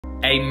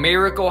A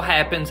miracle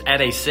happens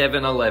at a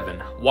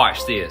 7-Eleven.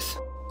 Watch this.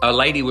 A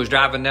lady was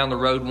driving down the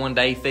road one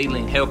day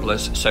feeling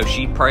helpless, so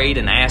she prayed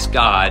and asked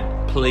God,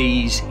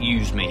 "Please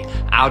use me.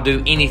 I'll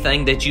do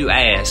anything that you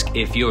ask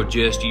if you'll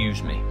just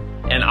use me."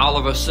 And all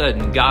of a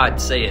sudden, God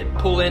said,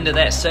 "Pull into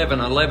that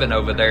 7-Eleven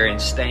over there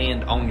and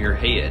stand on your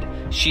head."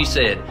 She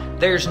said,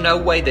 "There's no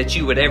way that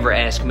you would ever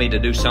ask me to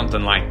do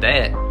something like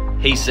that."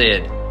 He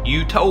said,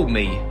 "You told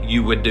me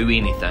you would do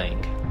anything."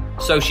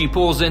 So she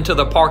pulls into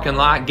the parking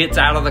lot, gets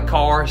out of the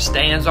car,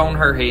 stands on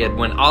her head,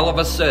 when all of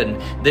a sudden,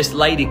 this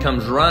lady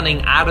comes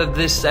running out of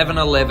this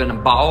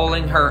 7-Eleven,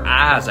 bawling her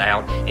eyes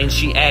out, and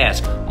she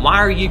asks, "Why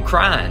are you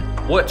crying?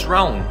 What's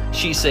wrong?"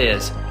 She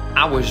says,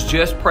 "I was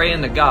just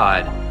praying to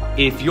God,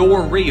 if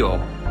you're real,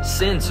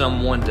 send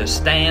someone to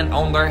stand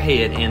on their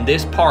head in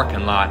this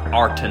parking lot,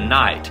 or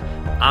tonight,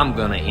 I'm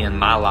gonna end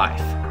my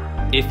life."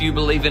 If you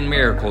believe in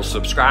miracles,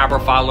 subscribe or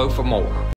follow for more.